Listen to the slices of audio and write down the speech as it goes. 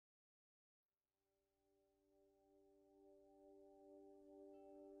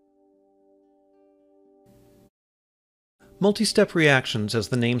Multi-step reactions, as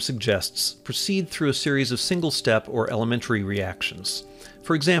the name suggests, proceed through a series of single-step or elementary reactions.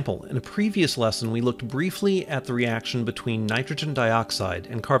 For example, in a previous lesson we looked briefly at the reaction between nitrogen dioxide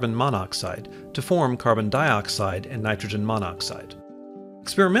and carbon monoxide to form carbon dioxide and nitrogen monoxide.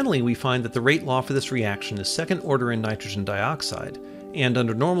 Experimentally, we find that the rate law for this reaction is second order in nitrogen dioxide, and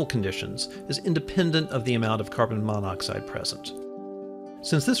under normal conditions is independent of the amount of carbon monoxide present.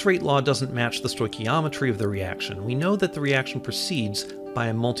 Since this rate law doesn't match the stoichiometry of the reaction, we know that the reaction proceeds by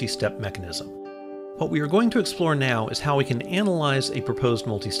a multi-step mechanism. What we are going to explore now is how we can analyze a proposed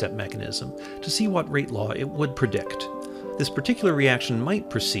multi-step mechanism to see what rate law it would predict. This particular reaction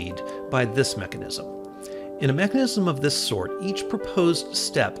might proceed by this mechanism. In a mechanism of this sort, each proposed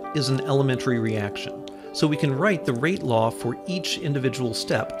step is an elementary reaction, so we can write the rate law for each individual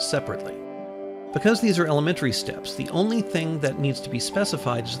step separately. Because these are elementary steps, the only thing that needs to be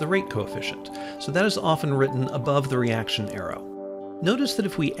specified is the rate coefficient, so that is often written above the reaction arrow. Notice that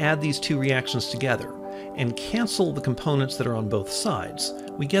if we add these two reactions together and cancel the components that are on both sides,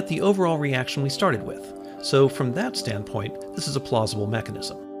 we get the overall reaction we started with. So from that standpoint, this is a plausible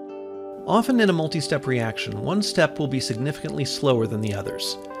mechanism. Often in a multi-step reaction, one step will be significantly slower than the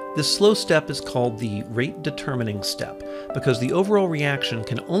others. This slow step is called the rate determining step, because the overall reaction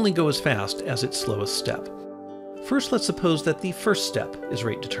can only go as fast as its slowest step. First, let's suppose that the first step is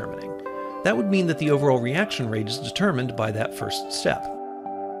rate determining. That would mean that the overall reaction rate is determined by that first step.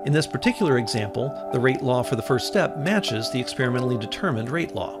 In this particular example, the rate law for the first step matches the experimentally determined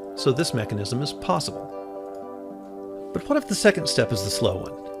rate law, so this mechanism is possible. But what if the second step is the slow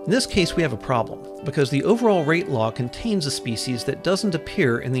one? In this case, we have a problem, because the overall rate law contains a species that doesn't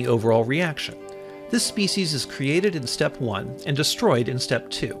appear in the overall reaction. This species is created in step 1 and destroyed in step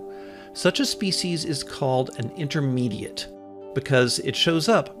 2. Such a species is called an intermediate, because it shows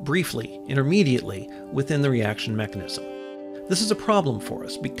up briefly, intermediately, within the reaction mechanism. This is a problem for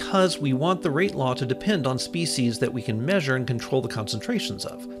us, because we want the rate law to depend on species that we can measure and control the concentrations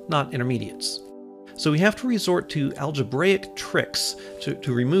of, not intermediates. So we have to resort to algebraic tricks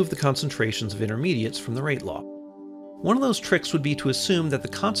to remove the concentrations of intermediates from the rate law. One of those tricks would be to assume that the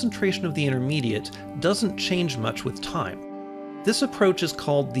concentration of the intermediate doesn't change much with time. This approach is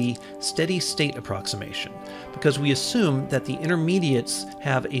called the steady state approximation, because we assume that the intermediates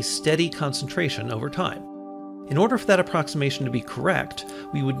have a steady concentration over time. In order for that approximation to be correct,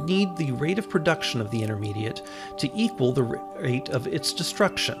 we would need the rate of production of the intermediate to equal the rate of its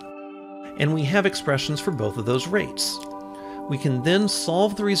destruction. And we have expressions for both of those rates. We can then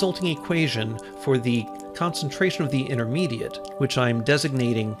solve the resulting equation for the concentration of the intermediate, which I'm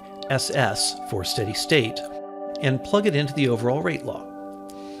designating SS for steady state, and plug it into the overall rate law.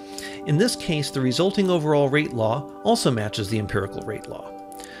 In this case, the resulting overall rate law also matches the empirical rate law.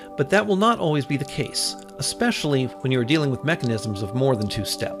 But that will not always be the case, especially when you're dealing with mechanisms of more than two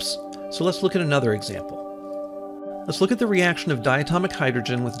steps. So let's look at another example. Let's look at the reaction of diatomic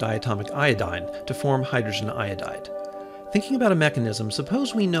hydrogen with diatomic iodine to form hydrogen iodide. Thinking about a mechanism,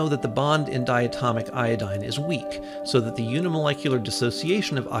 suppose we know that the bond in diatomic iodine is weak, so that the unimolecular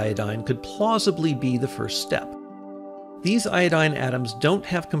dissociation of iodine could plausibly be the first step. These iodine atoms don't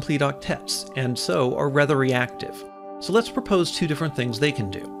have complete octets, and so are rather reactive. So let's propose two different things they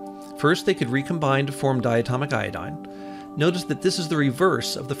can do. First, they could recombine to form diatomic iodine. Notice that this is the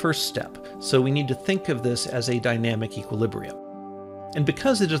reverse of the first step, so we need to think of this as a dynamic equilibrium. And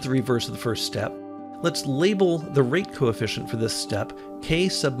because it is the reverse of the first step, let's label the rate coefficient for this step K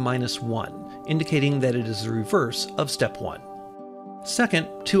sub -1, indicating that it is the reverse of step 1. Second,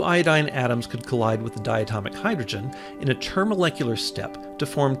 two iodine atoms could collide with the diatomic hydrogen in a termolecular step to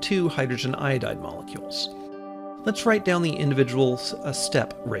form two hydrogen iodide molecules. Let's write down the individual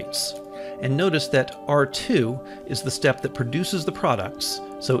step rates. And notice that R2 is the step that produces the products,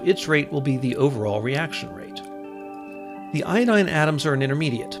 so its rate will be the overall reaction rate. The iodine atoms are an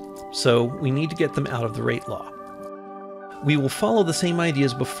intermediate, so we need to get them out of the rate law. We will follow the same idea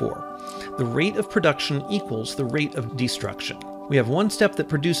as before. The rate of production equals the rate of destruction. We have one step that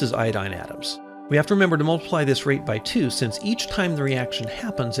produces iodine atoms. We have to remember to multiply this rate by 2, since each time the reaction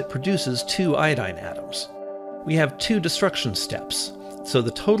happens, it produces 2 iodine atoms. We have 2 destruction steps, so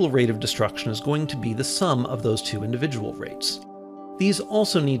the total rate of destruction is going to be the sum of those 2 individual rates. These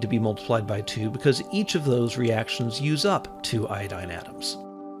also need to be multiplied by 2 because each of those reactions use up 2 iodine atoms.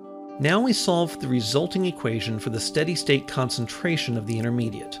 Now we solve the resulting equation for the steady state concentration of the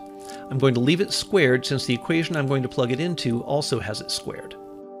intermediate. I'm going to leave it squared since the equation I'm going to plug it into also has it squared.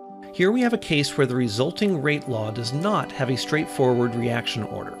 Here we have a case where the resulting rate law does not have a straightforward reaction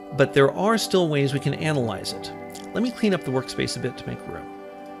order, but there are still ways we can analyze it. Let me clean up the workspace a bit to make room.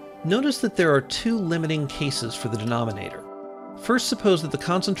 Notice that there are 2 limiting cases for the denominator. First, suppose that the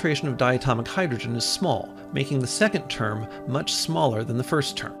concentration of diatomic hydrogen is small, making the second term much smaller than the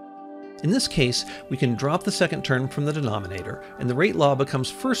first term. In this case, we can drop the second term from the denominator, and the rate law becomes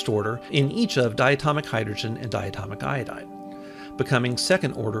first order in each of diatomic hydrogen and diatomic iodine, becoming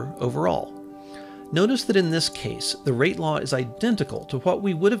second order overall. Notice that in this case, the rate law is identical to what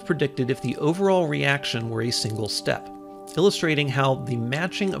we would have predicted if the overall reaction were a single step, illustrating how the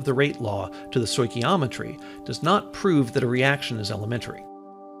matching of the rate law to the stoichiometry does not prove that a reaction is elementary.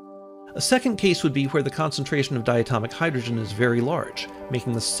 A second case would be where the concentration of diatomic hydrogen is very large,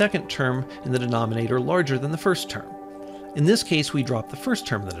 making the second term in the denominator larger than the first term. In this case, we drop the first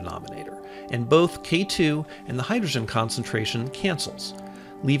term in the denominator, and both K2 and the hydrogen concentration cancels,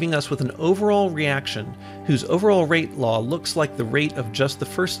 leaving us with an overall reaction whose overall rate law looks like the rate of just the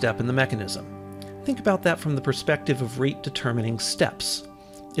first step in the mechanism. Think about that from the perspective of rate-determining steps.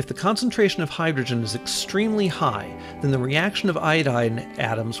 If the concentration of hydrogen is extremely high, then the reaction of iodine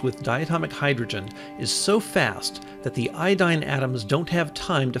atoms with diatomic hydrogen is so fast that the iodine atoms don't have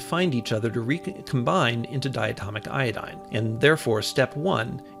time to find each other to recombine into diatomic iodine, and therefore step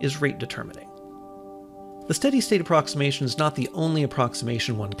 1 is rate determining. The steady-state approximation is not the only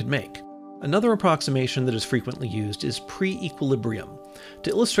approximation one could make. Another approximation that is frequently used is pre-equilibrium.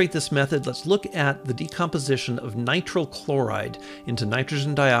 To illustrate this method, let's look at the decomposition of nitrile chloride into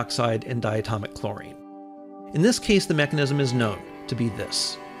nitrogen dioxide and diatomic chlorine. In this case, the mechanism is known to be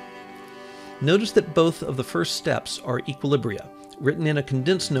this. Notice that both of the first steps are equilibria, written in a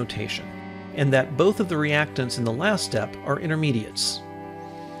condensed notation, and that both of the reactants in the last step are intermediates.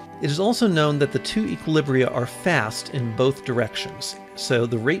 It is also known that the two equilibria are fast in both directions, so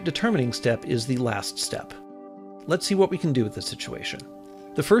the rate determining step is the last step. Let's see what we can do with this situation.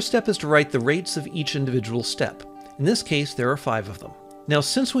 The first step is to write the rates of each individual step. In this case, there are 5 of them. Now,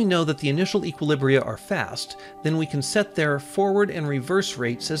 since we know that the initial equilibria are fast, then we can set their forward and reverse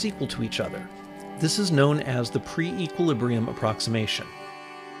rates as equal to each other. This is known as the pre-equilibrium approximation.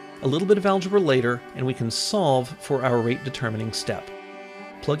 A little bit of algebra later, and we can solve for our rate determining step.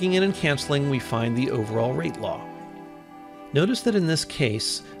 Plugging in and canceling, we find the overall rate law. Notice that in this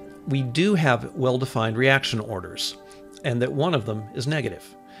case, we do have well-defined reaction orders, and that one of them is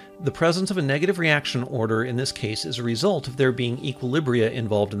negative. The presence of a negative reaction order in this case is a result of there being equilibria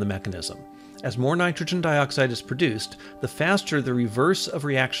involved in the mechanism. As more nitrogen dioxide is produced, the faster the reverse of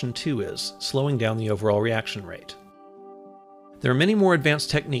reaction 2 is, slowing down the overall reaction rate. There are many more advanced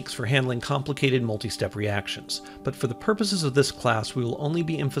techniques for handling complicated multi-step reactions, but for the purposes of this class we will only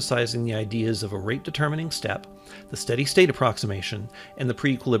be emphasizing the ideas of a rate-determining step, the steady-state approximation, and the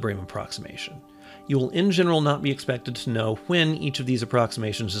pre-equilibrium approximation. You will in general not be expected to know when each of these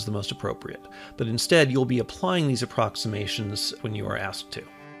approximations is the most appropriate, but instead you'll be applying these approximations when you are asked to.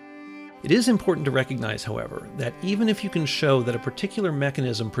 It is important to recognize, however, that even if you can show that a particular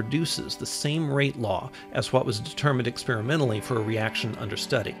mechanism produces the same rate law as what was determined experimentally for a reaction under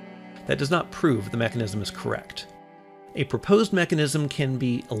study, that does not prove the mechanism is correct. A proposed mechanism can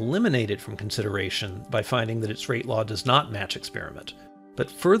be eliminated from consideration by finding that its rate law does not match experiment,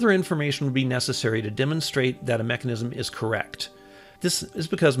 but further information would be necessary to demonstrate that a mechanism is correct. This is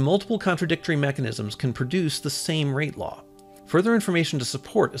because multiple contradictory mechanisms can produce the same rate law. Further information to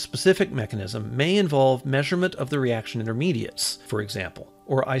support a specific mechanism may involve measurement of the reaction intermediates, for example,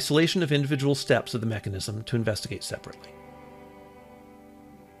 or isolation of individual steps of the mechanism to investigate separately.